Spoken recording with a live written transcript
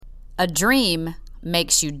A dream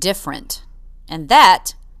makes you different. And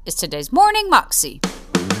that is today's Morning Moxie.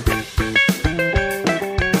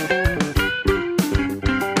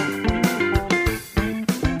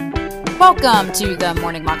 Welcome to the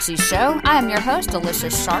Morning Moxie Show. I am your host, Alicia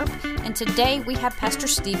Sharp, and today we have Pastor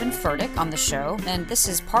Stephen Furtick on the show, and this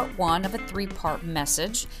is part one of a three-part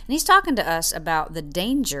message, and he's talking to us about the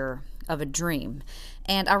danger of a dream.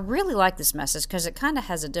 And I really like this message because it kind of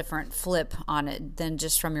has a different flip on it than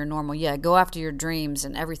just from your normal, go after your dreams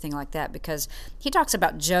and everything like that, because he talks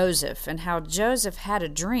about Joseph and how Joseph had a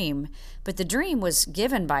dream, but the dream was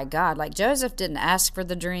given by God. Like, Joseph didn't ask for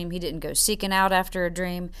the dream. He didn't go seeking out after a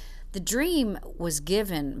dream. The dream was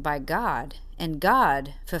given by God, and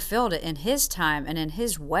God fulfilled it in His time and in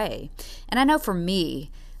His way. And I know for me,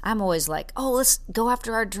 I'm always like, let's go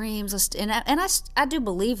after our dreams. I do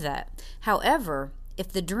believe that. However,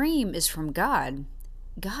 if the dream is from God,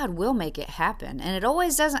 God will make it happen. And it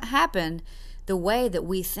always doesn't happen the way that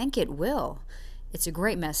we think it will. It's a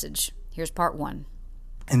great message. Here's part one.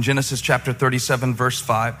 In Genesis chapter 37, verse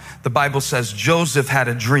 5, the Bible says, Joseph had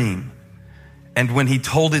a dream. And when he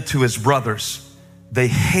told it to his brothers, they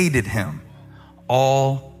hated him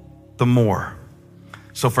all the more.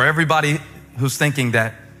 So for everybody who's thinking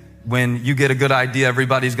that when you get a good idea,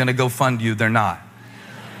 everybody's going to go fund you, they're not.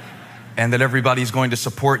 And that everybody's going to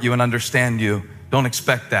support you and understand you, don't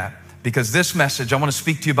expect that. Because this message, I want to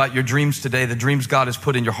speak to you about your dreams today, the dreams God has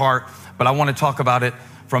put in your heart. But I want to talk about it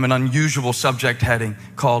from an unusual subject heading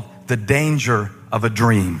called the danger of a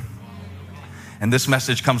dream. And this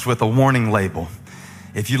message comes with a warning label.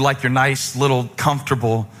 If you like your nice little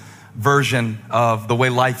comfortable version of the way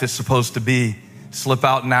life is supposed to be, slip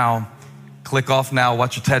out now, click off now,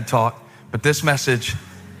 watch a TED Talk. But this message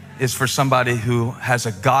is for somebody who has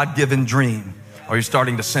a God-given dream, or you're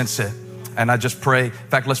starting to sense it. And I just pray, in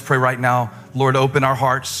fact, let's pray right now. Lord, open our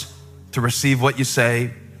hearts to receive what you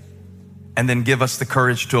say, and then give us the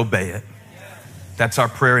courage to obey it. That's our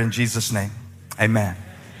prayer in Jesus' name. Amen.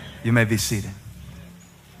 You may be seated.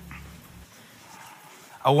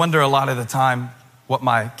 I wonder a lot of the time what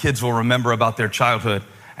my kids will remember about their childhood,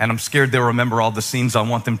 and I'm scared they'll remember all the scenes I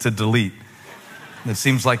want them to delete. It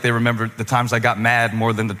seems like they remember the times I got mad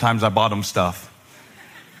more than the times I bought them stuff,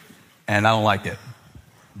 and I don't like it.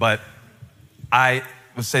 But I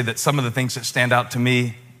would say that some of the things that stand out to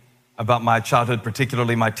me about my childhood,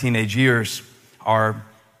 particularly my teenage years, are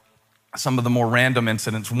some of the more random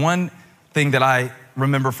incidents. One thing that I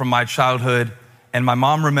remember from my childhood, and my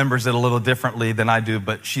mom remembers it a little differently than I do,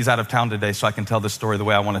 but she's out of town today, so I can tell this story the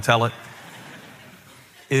way I want to tell it,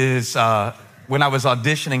 is when I was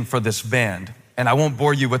auditioning for this band. And I won't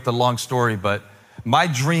bore you with the long story, but my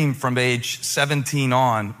dream from age 17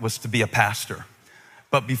 on was to be a pastor.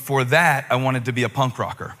 But before that, I wanted to be a punk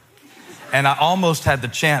rocker. And I almost had the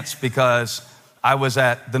chance because I was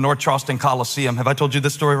at the North Charleston Coliseum. Have I told you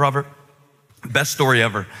this story, Robert? Best story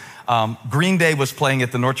ever. Green Day was playing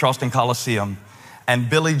at the North Charleston Coliseum, and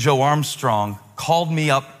Billy Joe Armstrong called me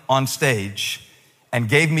up on stage and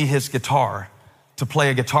gave me his guitar to play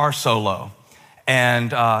a guitar solo.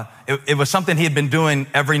 And it was something he had been doing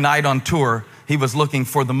every night on tour. He was looking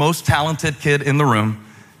for the most talented kid in the room,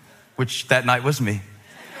 which that night was me,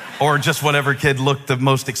 or just whatever kid looked the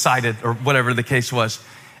most excited, or whatever the case was.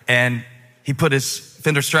 And he put his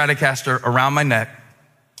Fender Stratocaster around my neck.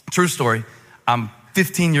 True story. I'm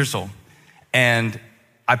 15 years old, and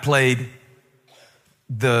I played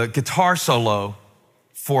the guitar solo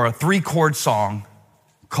for a 3-chord song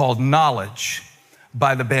called Knowledge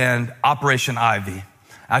by the band Operation Ivy.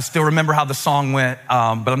 I still remember how the song went, but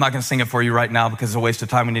I'm not going to sing it for you right now because it's a waste of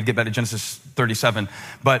time. We need to get back to Genesis 37.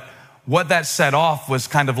 But what that set off was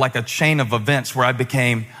kind of like a chain of events where I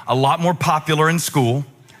became a lot more popular in school.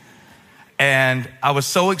 And I was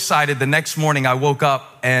so excited. The next morning I woke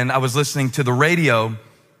up and I was listening to the radio,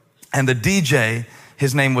 and the DJ,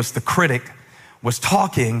 his name was The Critic, was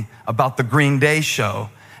talking about the Green Day show.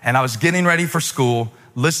 And I was getting ready for school,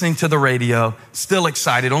 listening to the radio, still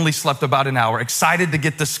excited, only slept about an hour, excited to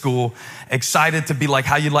get to school, excited to be like,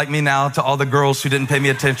 how you like me now, to all the girls who didn't pay me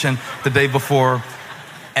attention the day before.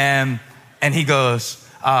 And he goes,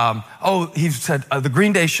 he said, the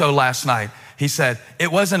Green Day show last night. He said,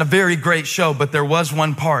 it wasn't a very great show, but there was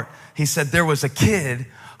one part. He said, there was a kid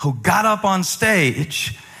who got up on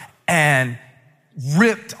stage and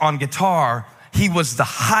ripped on guitar. He was the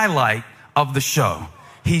highlight of the show.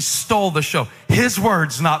 He stole the show. His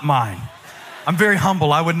words, not mine. I'm very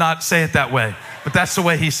humble. I would not say it that way, but that's the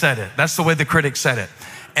way he said it. That's the way the critic said it.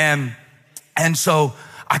 And so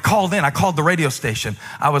I called the radio station.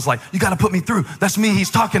 I was like, you got to put me through. That's me he's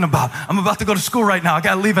talking about. I'm about to go to school right now. I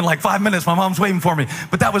got to leave in like 5 minutes. My mom's waiting for me.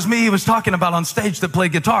 But that was me he was talking about on stage that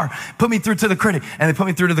played guitar. Put me through to the critic. And they put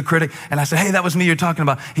me through to the critic. And I said, hey, that was me you're talking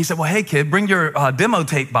about. He said, well, hey, kid, bring your demo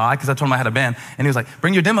tape by, because I told him I had a band. And he was like,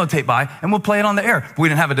 bring your demo tape by, and we'll play it on the air. But we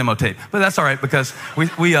didn't have a demo tape. But that's all right, because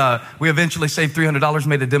we eventually saved $300,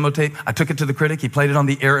 made a demo tape. I took it to the critic. He played it on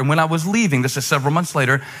the air. And when I was leaving, this is several months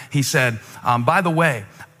later, he said, by the way,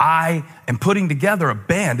 I am putting together a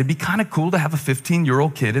band. It'd be kind of cool to have a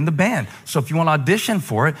 15-year-old kid in the band. So if you want to audition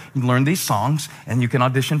for it, you learn these songs and you can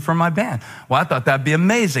audition for my band. Well, I thought that'd be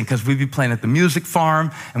amazing, because we'd be playing at the music farm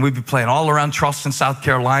and we'd be playing all around Charleston, South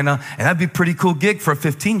Carolina. And that'd be a pretty cool gig for a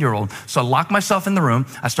 15-year-old. So I locked myself in the room.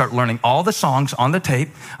 I start learning all the songs on the tape.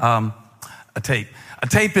 A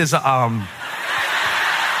tape is,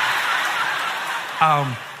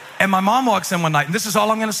 and my mom walks in one night, and this is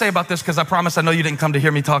all I'm going to say about this, because I promise I know you didn't come to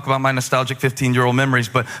hear me talk about my nostalgic 15-year-old memories,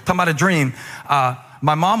 but talking about a dream.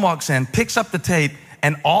 My mom walks in, picks up the tape,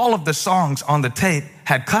 and all of the songs on the tape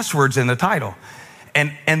had cuss words in the title.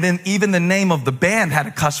 And then even the name of the band had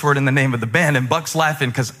a cuss word in the name of the band, and Buck's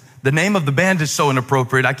laughing because the name of the band is so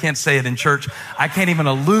inappropriate, I can't say it in church. I can't even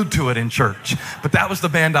allude to it in church. But that was the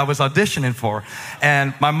band I was auditioning for.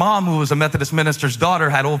 And my mom, who was a Methodist minister's daughter,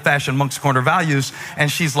 had old-fashioned Moncks Corner values.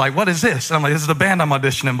 And she's like, what is this? And I'm like, this is the band I'm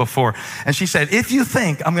auditioning before. And she said, if you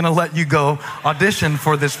think I'm going to let you go audition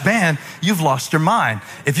for this band, you've lost your mind.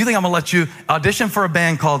 If you think I'm going to let you audition for a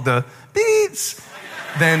band called the Beats,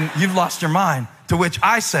 then you've lost your mind. To which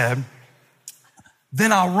I said,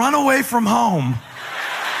 then I'll run away from home.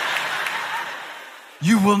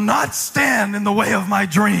 You will not stand in the way of my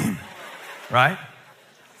dream, right?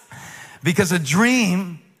 Because a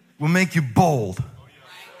dream will make you bold.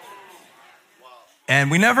 And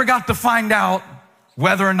we never got to find out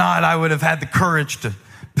whether or not I would have had the courage to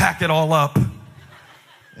pack it all up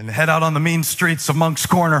and head out on the mean streets of Moncks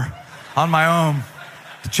Corner on my own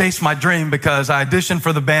to chase my dream, because I auditioned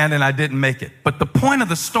for the band and I didn't make it. But the point of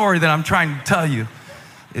the story that I'm trying to tell you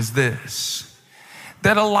is this,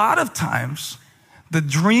 that a lot of times, the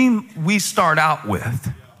dream we start out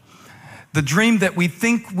with, the dream that we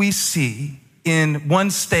think we see in one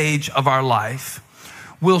stage of our life,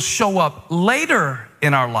 will show up later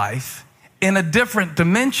in our life in a different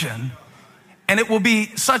dimension. And it will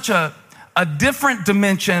be such a different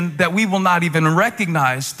dimension that we will not even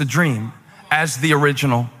recognize the dream as the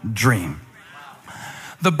original dream.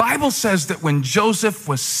 The Bible says that when Joseph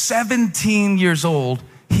was 17 years old,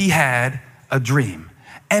 he had a dream.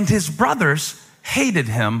 And his brothers hated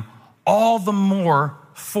him all the more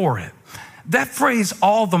for it. That phrase,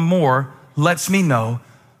 all the more, lets me know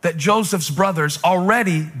that Joseph's brothers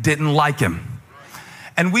already didn't like him.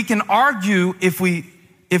 And we can argue if we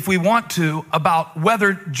want to about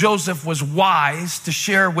whether Joseph was wise to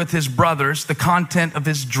share with his brothers the content of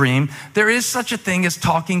his dream. There is such a thing as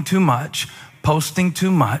talking too much, posting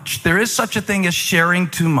too much. There is such a thing as sharing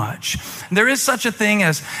too much. There is such a thing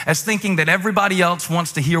as thinking that everybody else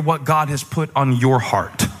wants to hear what God has put on your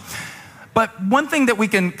heart. But one thing that we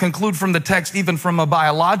can conclude from the text, even from a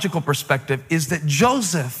biological perspective, is that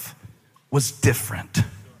Joseph was different.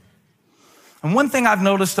 And one thing I've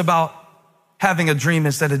noticed about having a dream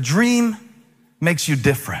is that a dream makes you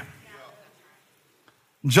different.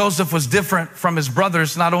 Joseph was different from his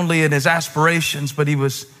brothers, not only in his aspirations, but he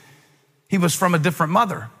was from a different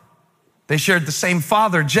mother. They shared the same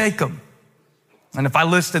father, Jacob. And if I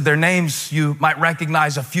listed their names, you might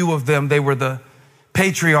recognize a few of them. They were the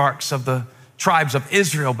patriarchs of the tribes of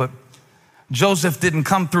Israel. But Joseph didn't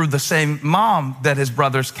come through the same mom that his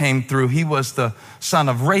brothers came through. He was the son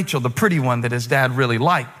of Rachel, the pretty one that his dad really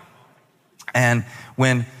liked. And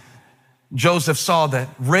when Joseph saw that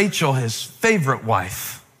Rachel, his favorite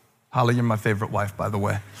wife, Holly, you're my favorite wife, by the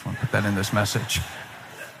way. Just want to put that in this message,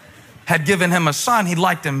 had given him a son, he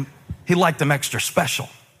liked him extra special.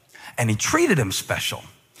 And he treated him special.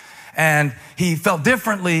 And he felt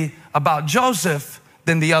differently about Joseph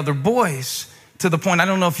than the other boys, to the point, I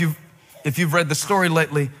don't know if you've read the story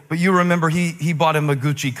lately, but you remember he bought him a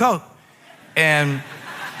Gucci coat. And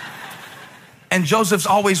Joseph's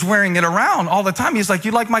always wearing it around all the time. He's like,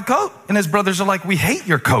 you like my coat? And his brothers are like, we hate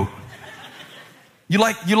your coat. You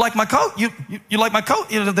like my coat? You like my coat?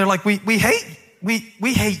 They're like, we hate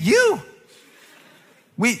you.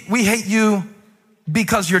 We hate you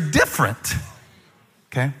because you're different.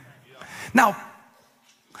 Okay? Now,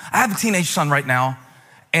 I have a teenage son right now,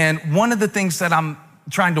 and one of the things that I'm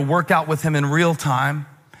trying to work out with him in real time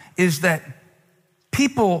is that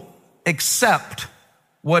people accept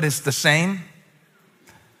what is the same,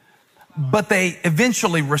 but they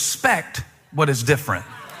eventually respect what is different.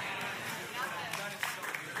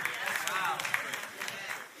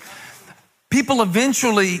 people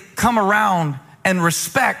eventually come around and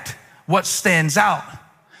respect what stands out.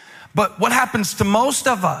 But what happens to most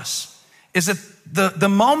of us is that the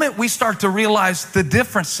moment we start to realize the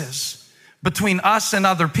differences between us and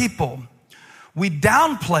other people, we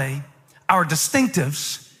downplay our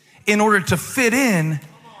distinctives in order to fit in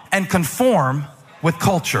and conform with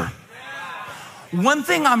culture. One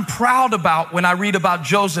thing I'm proud about when I read about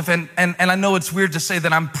Joseph, and I know it's weird to say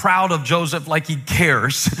that I'm proud of Joseph like he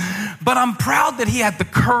cares, but I'm proud that he had the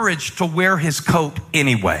courage to wear his coat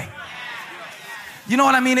anyway. You know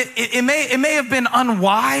what I mean? It may have been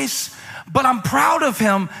unwise, but I'm proud of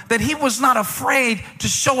him that he was not afraid to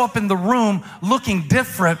show up in the room looking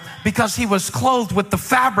different because he was clothed with the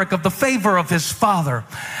fabric of the favor of his father.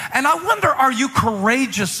 And I wonder, are you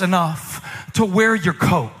courageous enough to wear your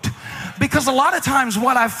coat? Because a lot of times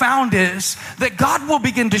what I found is that God will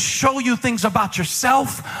begin to show you things about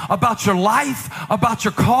yourself, about your life, about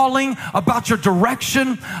your calling, about your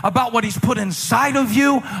direction, about what he's put inside of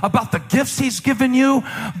you, about the gifts he's given you.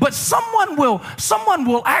 But someone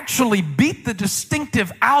will actually beat the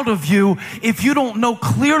distinctive out of you if you don't know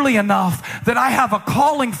clearly enough that I have a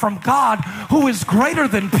calling from God who is greater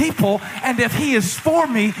than people, and if he is for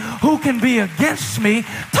me, who can be against me?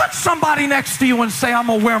 Touch somebody next to you and say, I'm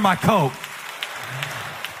gonna wear my coat.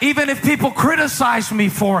 Even if people criticize me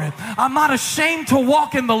for it, I'm not ashamed to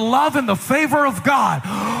walk in the love and the favor of God.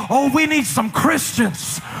 Oh, we need some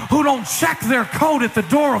Christians who don't check their coat at the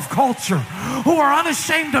door of culture, who are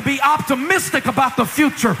unashamed to be optimistic about the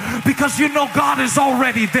future because you know God is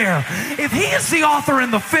already there. If he is the author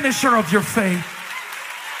and the finisher of your faith,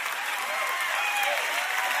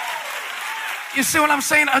 you see what I'm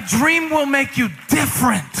saying? A dream will make you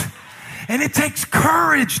different. And it takes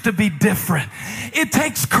courage to be different. It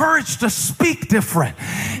takes courage to speak different.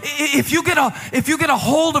 If you get a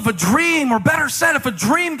hold of a dream, or better said, if a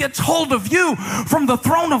dream gets hold of you from the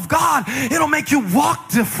throne of God, it'll make you walk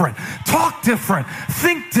different, talk different,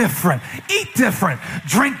 think different, eat different,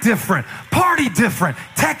 drink different, party different,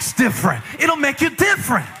 text different. It'll make you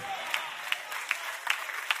different.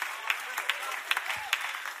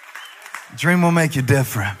 Dream will make you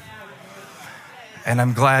different. And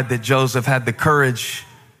I'm glad that Joseph had the courage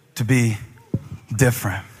to be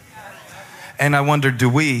different. And I wonder, do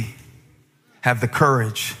we have the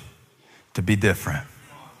courage to be different?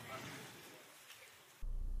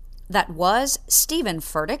 That was Steven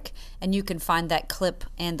Furtick, and you can find that clip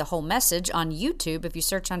and the whole message on YouTube if you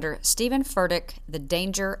search under Steven Furtick, The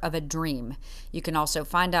Danger of a Dream. You can also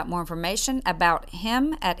find out more information about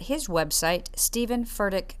him at his website,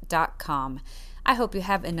 StevenFurtick.com. I hope you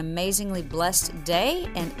have an amazingly blessed day,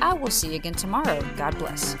 and I will see you again tomorrow. God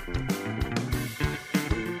bless.